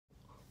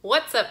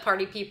What's up,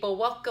 party people?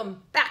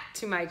 Welcome back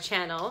to my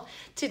channel.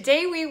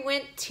 Today we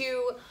went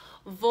to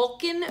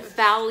Volcan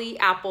Valley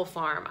Apple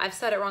Farm. I've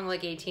said it wrong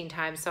like 18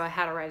 times, so I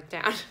had to write it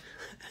down.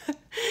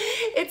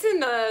 It's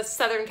in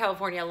Southern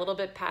California, a little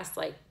bit past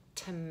like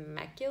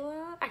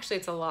Temecula. Actually,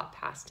 it's a lot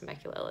past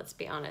Temecula, let's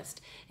be honest.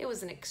 It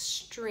was an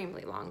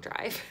extremely long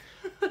drive.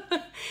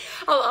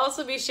 I'll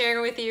also be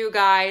sharing with you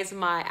guys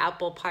my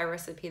apple pie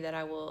recipe that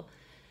I'm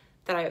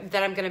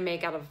gonna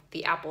make out of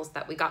the apples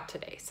that we got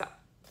today. So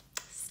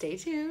stay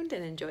tuned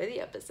and enjoy the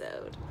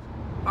episode.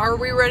 Are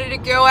we ready to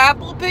go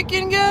apple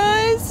picking,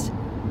 guys?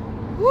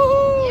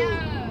 Woo!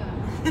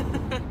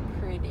 Yeah.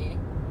 Pretty.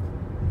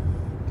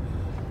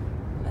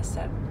 Messed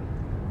up.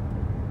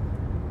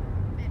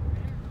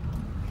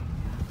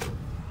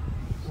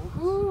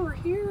 Woohoo, we're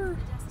here.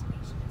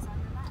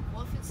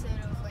 What if instead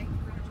of like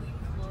really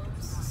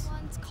close? This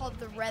one's called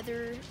the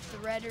redder,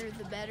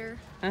 the better.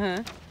 Uh-huh.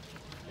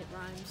 It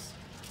rhymes.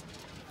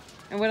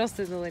 And what else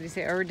did the lady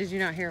say? Or did you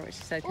not hear what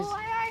she said? Well,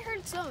 I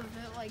heard some of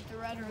it, like the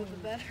redder the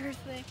better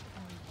thing.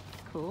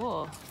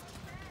 Cool.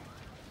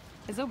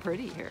 It's so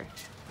pretty here.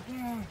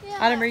 Yeah.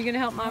 Adam, are you gonna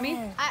help mommy?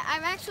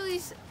 I'm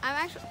actually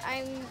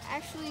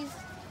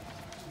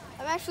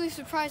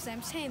surprised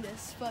I'm saying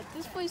this, but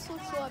this place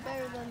looks a lot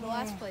better than the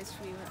last place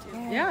we went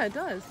to. Yeah, it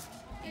does.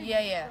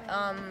 Yeah.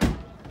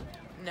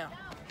 No.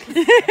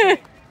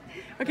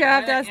 Okay, I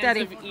have to ask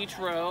Daddy. Of each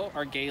row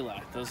are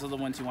gala. Those are the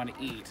ones you want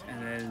to eat,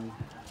 and then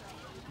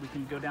we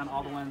can go down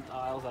all the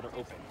aisles that are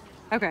open.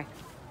 Okay.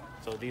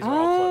 So these are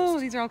all closed. Oh,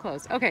 these are all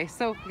closed. Okay,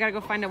 so we gotta go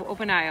find an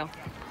open aisle.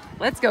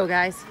 Let's go,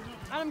 guys.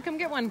 Adam, come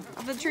get one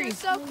off the tree. You're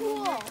so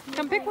cool.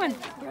 Come pick one.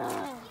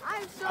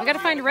 I'm so I gotta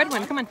find a red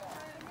one. Come on.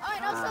 Oh,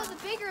 and also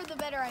the bigger the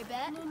better, I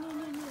bet.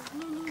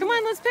 Come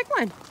on, let's pick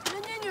one.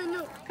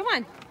 No. Come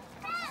on.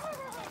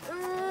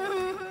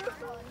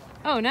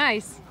 Oh,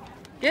 nice.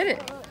 Get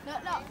it.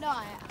 No,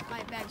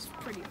 my bag's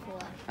pretty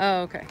full.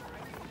 Oh, okay.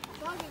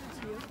 So I'll give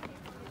it to you.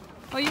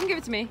 Oh, you can give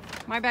it to me.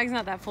 My bag's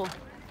not that full.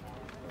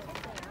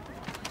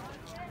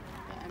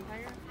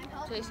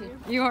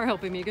 You are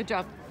helping me. Good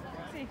job.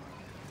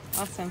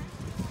 Awesome.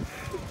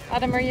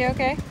 Adam, are you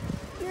okay?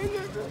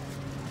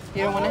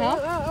 You don't want to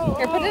help?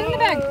 Here, put it in the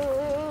bag.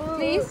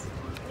 Please.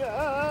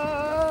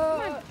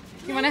 Come on.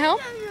 You want to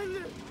help?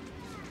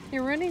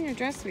 You're ruining your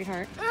dress,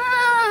 sweetheart.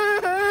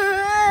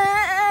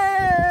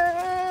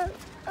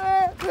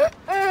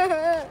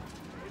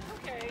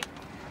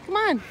 Come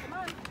on.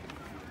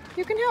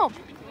 You can help.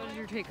 What is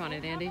your take on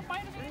it, Andy?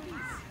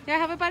 Yeah,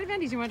 have a bite of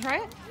Andy's. You want to try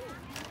it?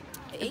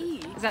 Hey,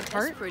 Is that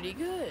tart? that's pretty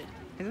good.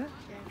 Is it?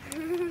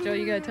 Joe,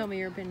 you gotta tell me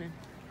your opinion.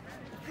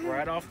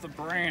 Right off the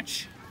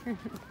branch.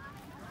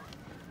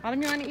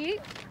 Autumn, you want to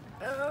eat?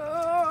 Do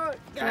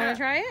you want to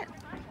try it?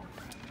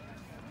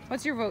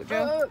 What's your vote,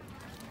 Joe?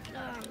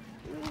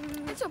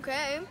 It's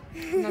okay.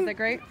 Not that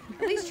great?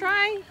 At least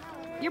try.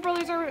 Your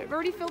brothers are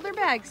already filled their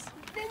bags.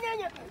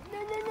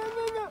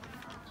 No.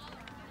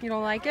 You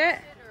don't like it?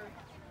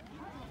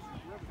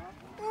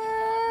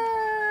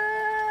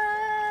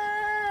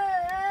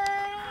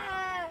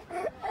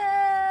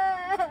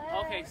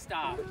 Okay,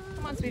 stop.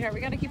 Come on, sweetheart. We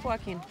gotta keep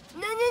walking.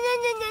 No.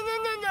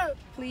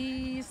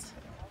 Please.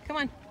 Come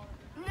on.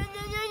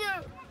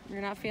 No.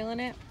 You're not feeling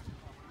it?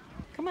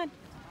 Come on.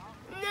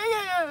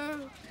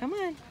 No. Come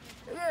on.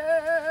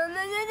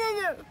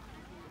 No.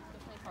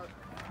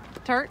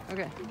 Tart?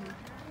 Okay.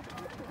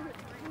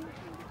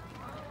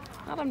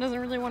 Autumn doesn't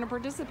really want to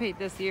participate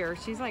this year.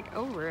 She's like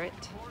over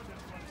it.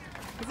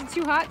 Is it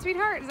too hot,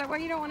 sweetheart? Is that why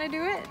you don't want to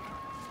do it?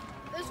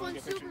 This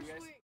one's super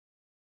sweet.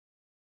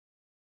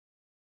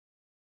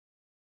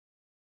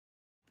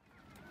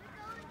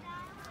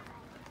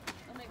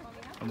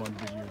 I'm on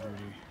video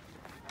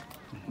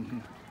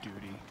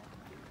duty.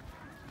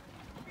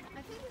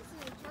 I think this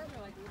is a tart.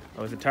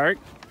 Oh, is it tart?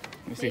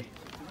 Let me see.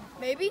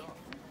 Maybe.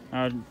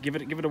 Give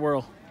it a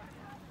whirl.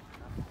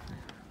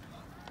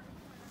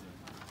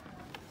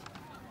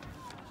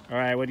 All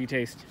right, what do you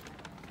taste?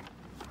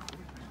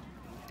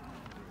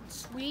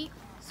 Sweet.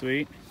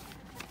 Sweet.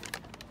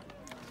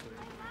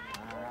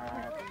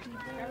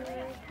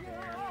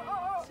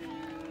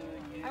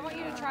 I want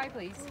you to try,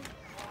 please.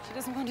 She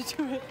doesn't want to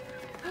do it.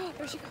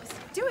 There she goes.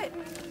 Do it.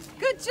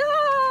 Good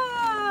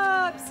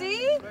job.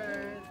 See?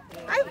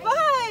 High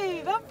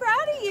five. I'm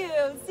proud of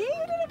you. See,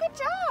 you did a good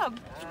job.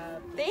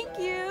 Thank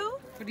you.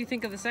 What do you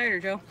think of the cider,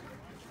 Joe?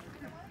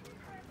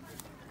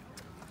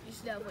 You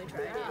should definitely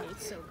try it.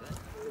 It's so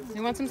good.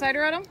 You want some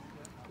cider, Adam?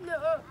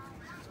 No.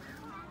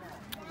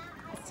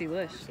 It's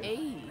delish.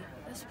 Hey,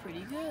 that's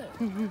pretty good.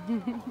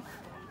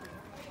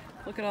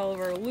 Look at all of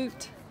our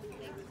loot.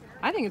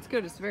 I think it's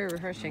good. It's very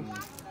refreshing.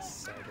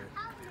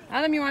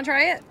 Adam, you want to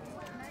try it?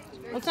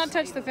 Let's not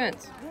touch the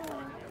fence.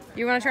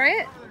 You want to try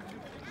it?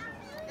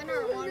 And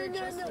our water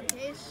just in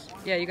case.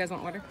 Yeah, you guys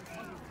want water?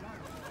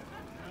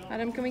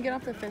 Adam, can we get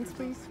off the fence,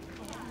 please?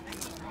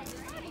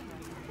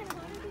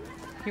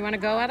 You want to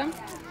go, Adam?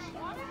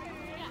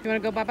 You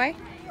want to go bye-bye?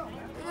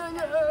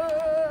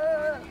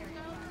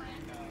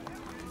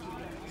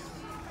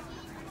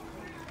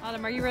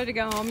 Autumn, are you ready to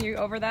go home? You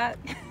over that?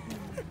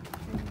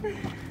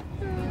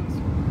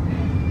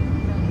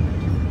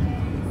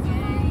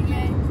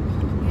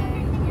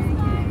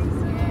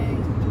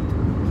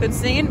 Good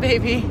singing,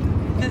 baby.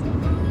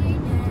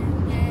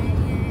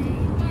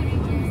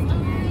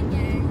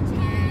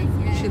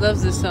 She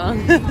loves this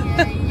song.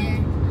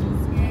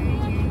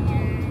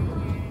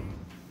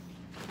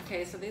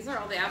 Okay, so these are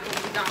all the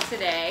apples we got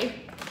today.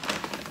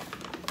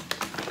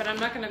 But I'm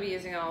not going to be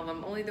using all of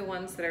them. Only the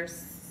ones that are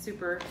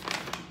super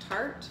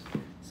tart.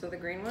 So the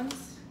green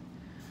ones.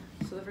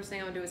 So the first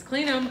thing I'm going to do is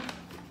clean them.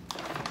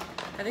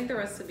 I think the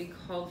rest would be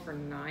called for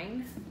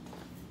 9.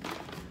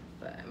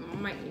 But I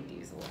might need to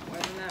use a little more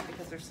than that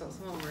because some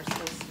of them are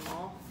so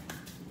small.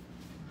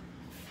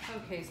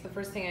 Okay, so the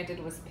first thing I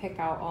did was pick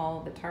out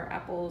all the tart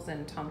apples,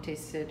 and Tom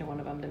tasted one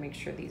of them to make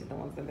sure these are the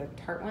ones that are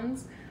the tart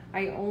ones.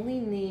 I only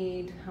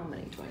need, how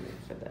many do I need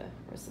for the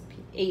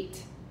recipe?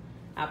 8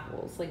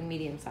 apples, like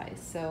medium size.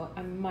 So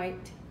I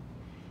might,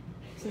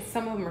 since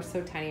some of them are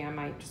so tiny, I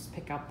might just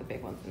pick out the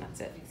big ones and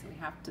that's it. So we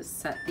have to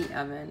set the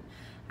oven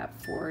at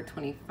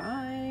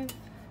 425.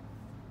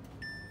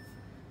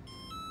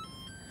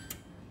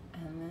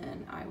 And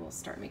then I will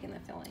start making the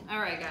filling. All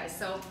right, guys,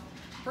 so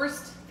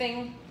first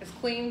thing is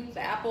clean the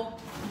apple.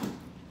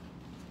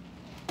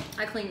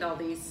 I cleaned all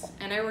these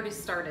and I already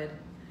started,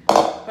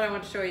 but I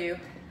want to show you.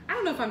 I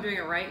don't know if I'm doing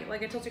it right.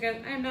 Like I told you guys,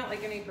 I am not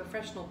like any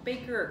professional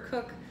baker or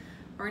cook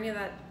or any of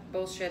that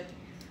bullshit.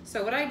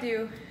 So what I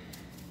do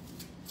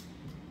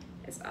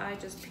is I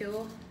just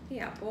peel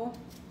the apple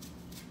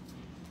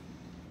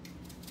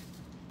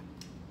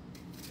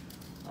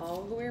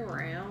all the way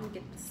around,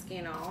 get the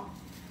skin off.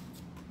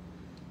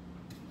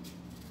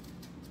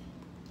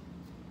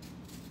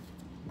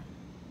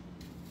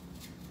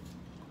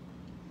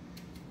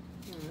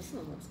 This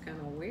one looks kind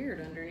of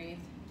weird underneath.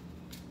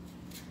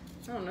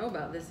 I don't know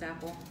about this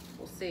apple.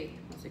 We'll see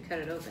once we cut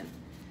it open.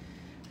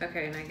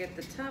 Okay, and I get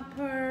the top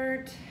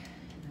part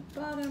and the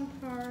bottom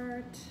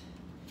part.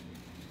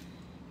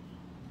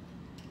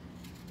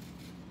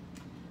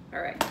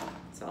 All right,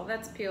 so all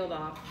that's peeled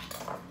off.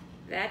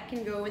 That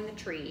can go in the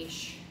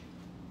trash.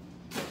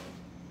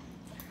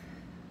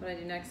 What I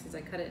do next is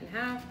I cut it in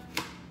half.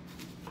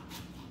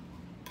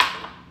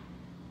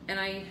 And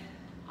I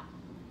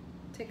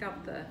take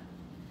out the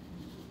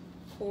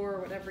core,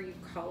 whatever you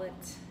call it,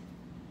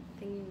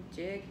 thingy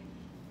jig.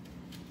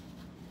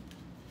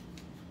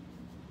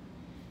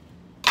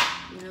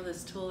 You know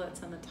this tool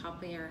that's on the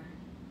top of your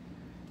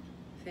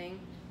thing?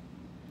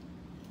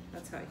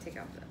 That's how I take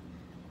out the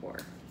core.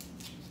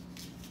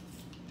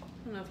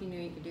 I don't know if you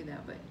knew you could do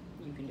that, but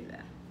you can do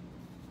that.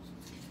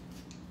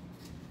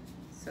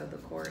 So the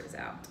core is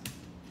out.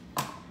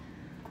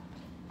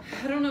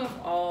 I don't know if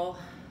all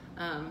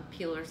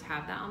peelers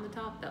have that on the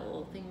top, that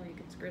little thing where you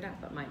can screw it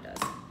out, but mine does.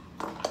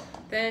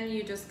 Then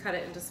you just cut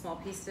it into small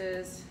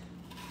pieces.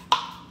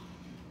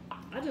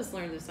 I just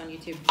learned this on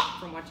YouTube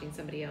from watching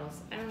somebody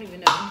else. I don't even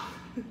know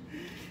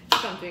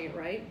if I'm doing it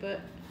right,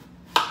 but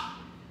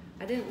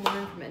I didn't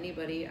learn from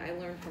anybody. I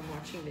learned from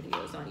watching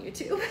videos on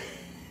YouTube.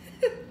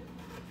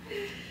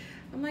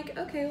 I'm like,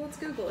 okay, let's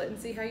Google it and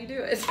see how you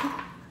do it.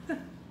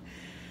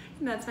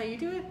 And that's how you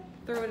do it.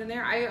 Throw it in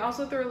there. I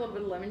also throw a little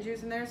bit of lemon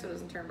juice in there so it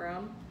doesn't turn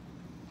brown.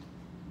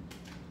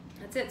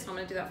 That's it. So I'm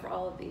going to do that for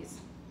all of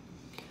these.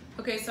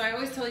 Okay, so I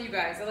always tell you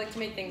guys, I like to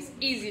make things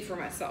easy for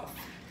myself.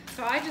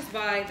 So I just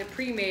buy the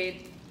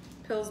pre-made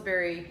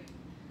Pillsbury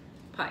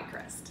pie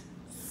crust.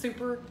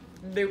 Super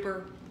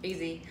duper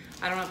easy.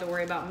 I don't have to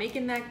worry about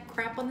making that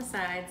crap on the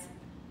sides.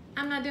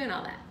 I'm not doing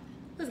all that.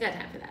 Who's got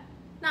time for that?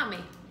 Not me.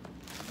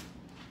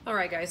 All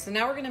right, guys, so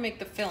now we're gonna make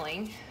the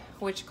filling,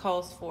 which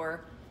calls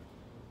for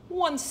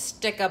 1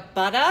 stick of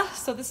butter.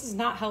 So this is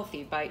not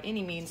healthy by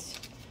any means.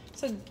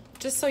 So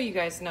just so you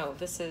guys know,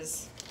 this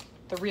is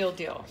the real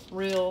deal.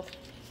 Real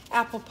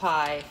apple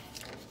pie,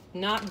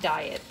 not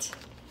diet,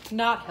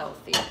 not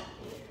healthy.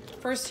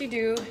 First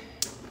you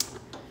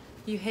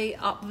heat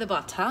up the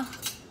butter.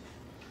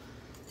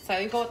 So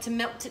you got to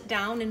melt it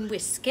down and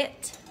whisk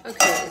it.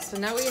 Okay, so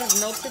now we have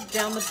melted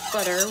down the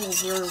butter.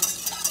 We're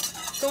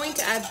going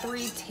to add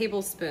 3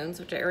 tablespoons,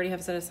 which I already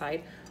have set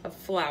aside, of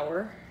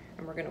flour.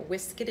 And we're gonna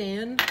whisk it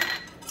in.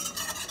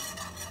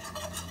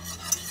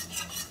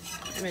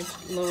 I'm gonna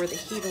lower the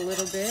heat a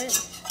little bit.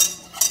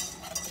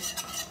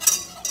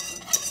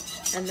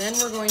 And then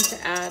we're going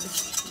to add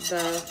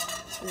the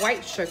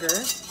white sugar.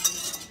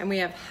 And we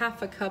have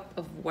 1/2 cup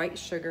of white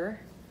sugar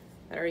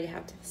that I already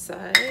have to the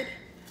side.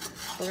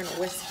 We're gonna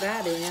whisk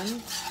that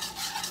in.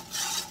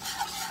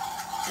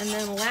 And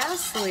then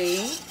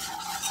lastly,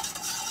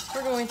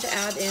 we're going to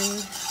add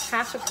in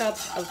 1/2 cup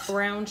of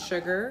brown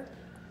sugar,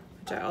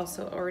 which I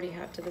also already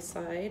have to the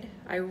side.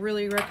 I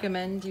really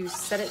recommend you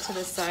set it to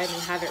the side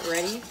and have it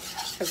ready,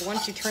 because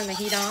once you turn the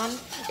heat on,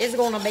 it's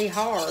gonna be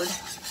hard.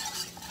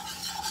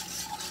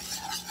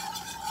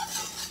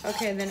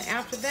 Okay, and then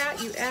after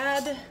that, you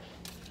add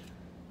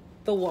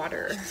the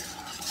water,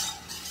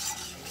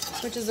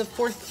 which is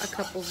 1/4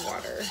 cup of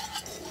water.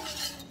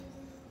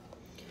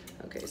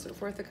 Okay, so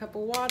 1/4 cup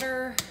of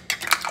water,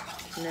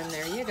 and then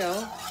there you go.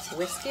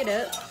 Whisk it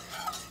up.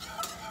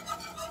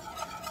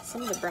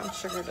 Some of the brown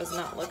sugar does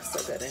not look so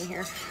good in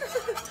here.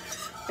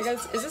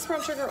 Because, is this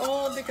brown sugar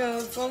old?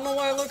 Because I don't know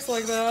why it looks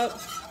like that.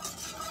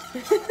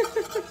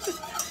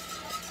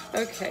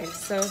 Okay,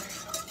 so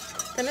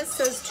then it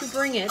says to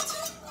bring it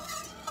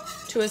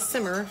to a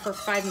simmer for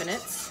 5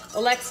 minutes.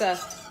 Alexa,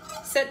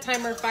 set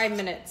timer 5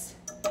 minutes.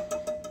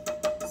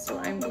 So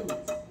I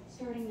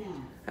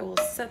will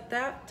set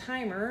that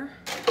timer,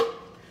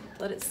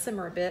 let it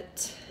simmer a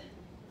bit.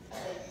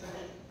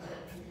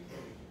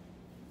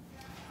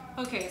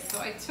 Okay, so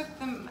I took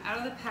them out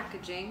of the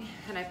packaging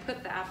and I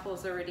put the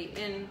apples already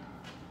in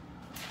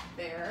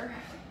there,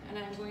 and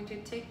I'm going to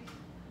take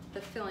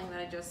the filling that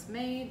I just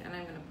made and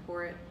I'm going to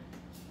pour it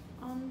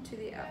onto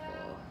the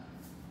apple.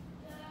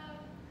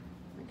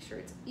 Make sure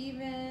it's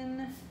even.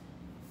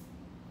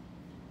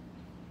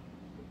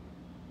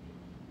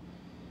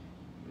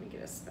 Let me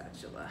get a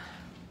spatula.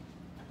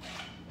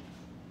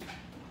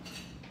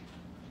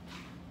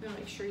 Now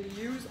make sure you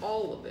use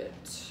all of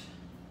it.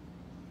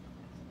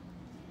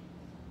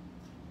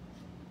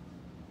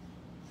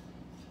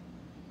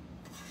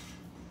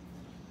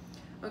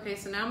 Okay,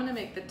 so now I'm gonna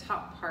make the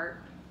top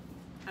part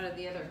out of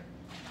the other.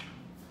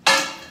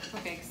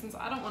 Okay, since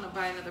I don't wanna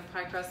buy another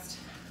pie crust,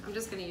 I'm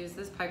just gonna use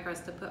this pie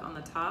crust to put on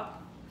the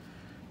top,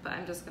 but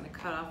I'm just gonna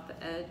cut off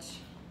the edge.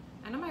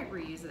 And I might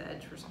reuse the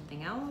edge for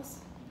something else.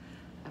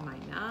 I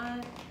might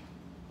not.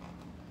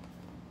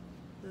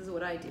 This is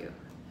what I do.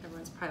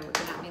 Everyone's probably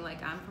looking at me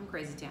like I'm from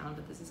Crazy Town,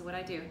 but this is what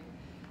I do.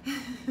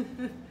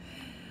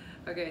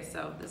 Okay,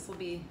 so this will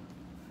be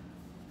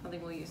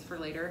something we'll use for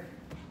later.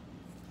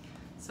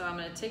 So I'm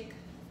gonna take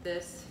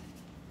this,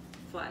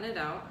 flatten it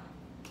out,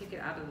 take it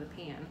out of the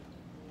pan,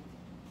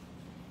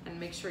 and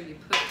make sure you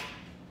put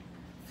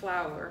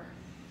flour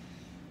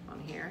on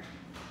here.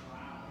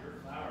 Wow,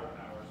 your flour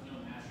power is no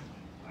match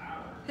for my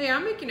flour. Hey,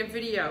 I'm making a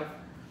video.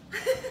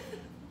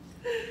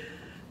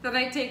 Then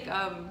I take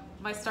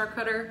my star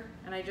cutter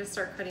and I just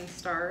start cutting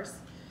stars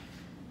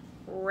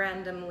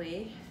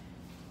randomly.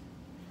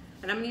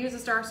 And I'm gonna use the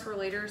stars for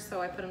later,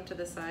 so I put them to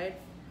the side.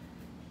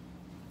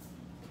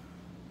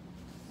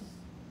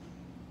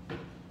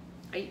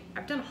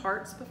 I've done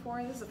hearts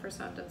before. This is the first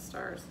time I've done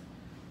stars.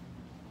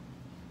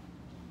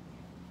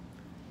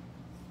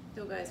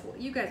 You guys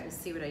will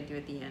see what I do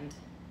at the end.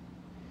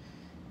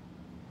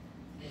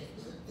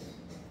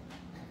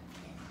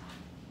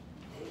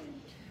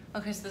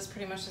 Okay, so this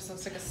pretty much just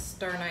looks like a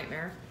star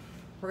nightmare.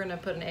 We're gonna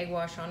put an egg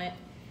wash on it.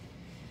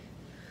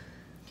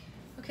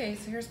 Okay,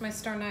 so here's my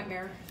star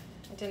nightmare.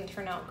 It didn't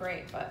turn out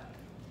great, but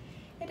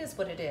it is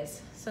what it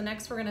is. So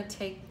next we're gonna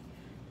take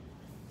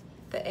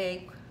the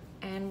egg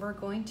and we're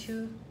going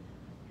to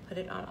put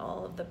it on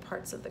all of the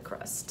parts of the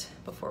crust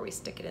before we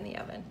stick it in the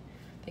oven.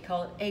 They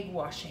call it egg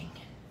washing.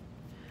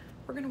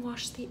 We're gonna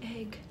wash the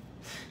egg.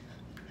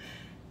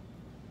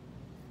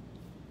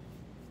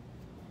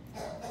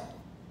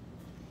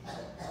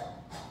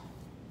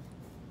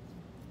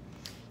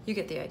 You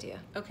get the idea.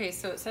 Okay,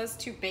 so it says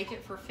to bake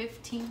it for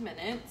 15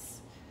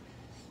 minutes.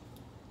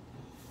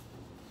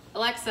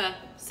 Alexa,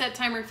 set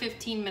timer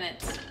 15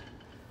 minutes.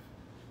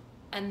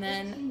 And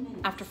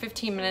then after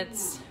 15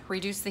 minutes,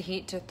 reduce the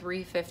heat to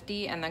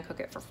 350 and then cook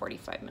it for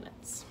 45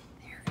 minutes.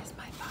 There is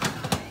my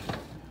pie.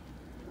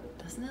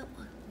 Doesn't it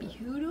look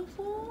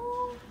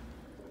beautiful?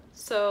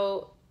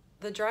 So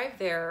the drive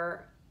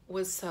there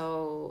was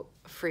so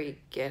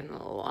freaking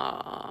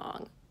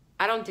long.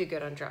 I don't do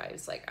good on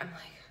drives.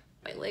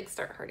 My legs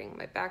start hurting,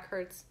 my back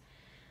hurts,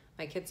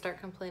 my kids start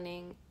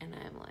complaining, and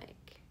I'm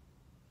like,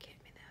 get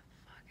me the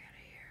fuck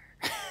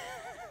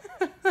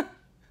out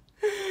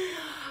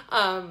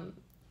of here.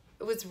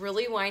 It was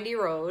really windy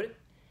road,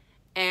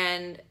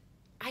 and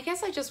I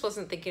guess I just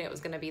wasn't thinking it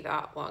was gonna be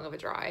that long of a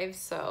drive,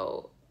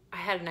 so I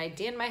had an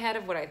idea in my head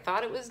of what I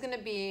thought it was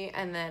gonna be,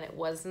 and then it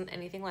wasn't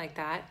anything like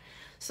that.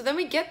 So then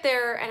we get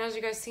there, and as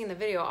you guys see in the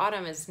video,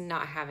 Autumn is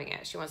not having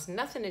it. She wants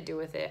nothing to do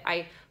with it.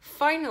 I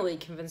finally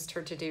convinced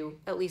her to do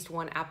at least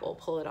one apple,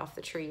 pull it off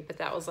the tree, but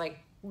that was like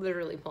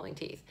literally pulling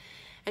teeth.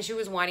 And she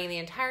was whining the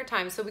entire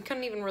time, so we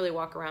couldn't even really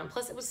walk around.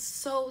 Plus, it was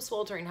so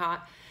sweltering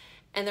hot,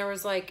 and there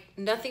was like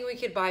nothing we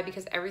could buy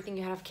because everything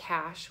you had to have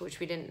cash, which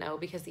we didn't know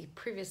because the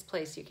previous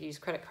place you could use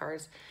credit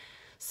cards.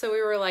 So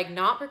we were like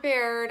not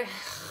prepared.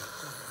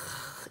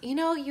 You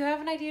know, you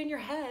have an idea in your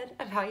head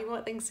of how you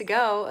want things to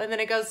go, and then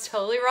it goes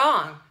totally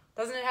wrong.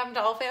 Doesn't it happen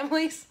to all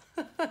families?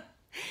 And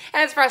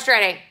it's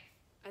frustrating.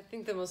 I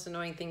think the most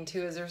annoying thing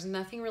too is there's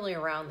nothing really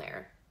around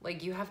there.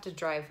 Like, you have to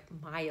drive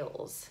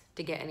miles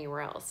to get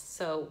anywhere else.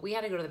 So we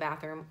had to go to the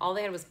bathroom. All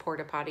they had was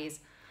porta potties.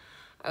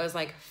 I was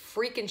like,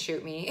 freaking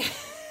shoot me.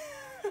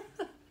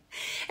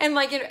 And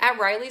like at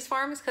Riley's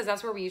Farms, because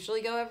that's where we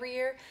usually go every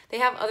year, they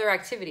have other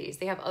activities.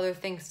 They have other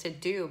things to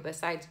do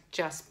besides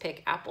just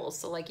pick apples.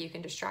 So like you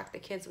can distract the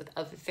kids with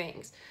other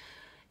things.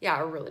 Yeah,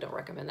 I really don't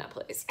recommend that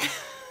place.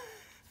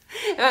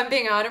 If I'm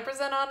being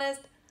 100%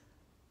 honest,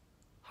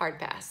 hard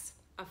pass.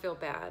 I feel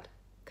bad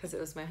because it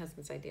was my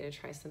husband's idea to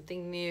try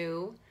something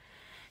new.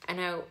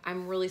 And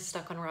I'm really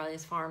stuck on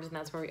Riley's Farms, and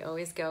that's where we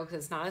always go because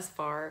it's not as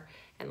far.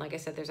 And like I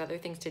said, there's other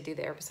things to do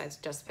there besides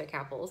just pick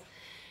apples.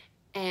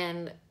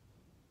 And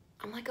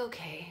I'm like,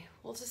 okay,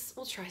 we'll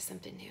try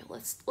something new.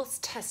 Let's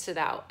test it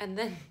out. And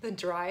then the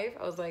drive,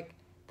 I was like,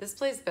 this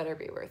place better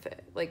be worth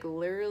it. Like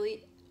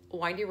literally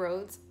windy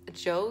roads.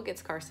 Joe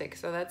gets car sick,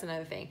 so that's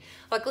another thing.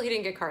 Luckily, he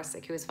didn't get car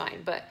sick. He was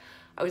fine, but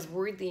I was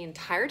worried the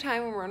entire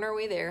time when we're on our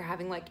way there,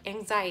 having like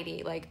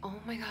anxiety, like, oh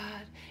my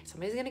God,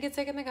 somebody's gonna get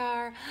sick in the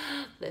car.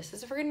 This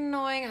is freaking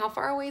annoying. How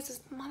far away is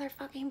this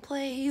motherfucking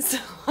place?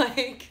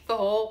 Like the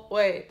whole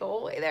way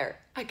there.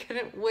 I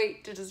couldn't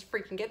wait to just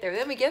freaking get there.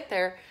 Then we get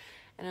there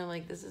and I'm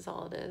like, this is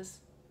all it is.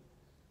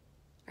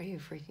 Are you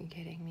freaking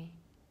kidding me?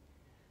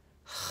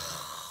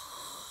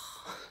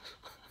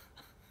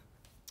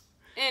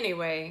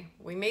 Anyway,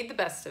 we made the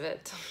best of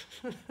it.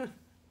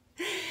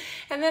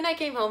 And then I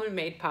came home and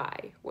made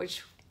pie,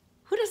 which,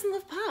 who doesn't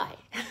love pie?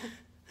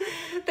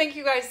 Thank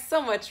you guys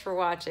so much for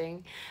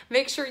watching.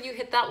 Make sure you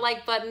hit that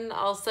like button.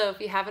 Also, if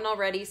you haven't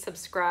already,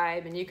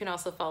 subscribe. And you can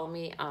also follow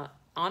me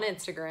on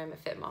Instagram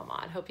at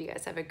FitMomOn. Hope you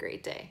guys have a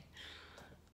great day.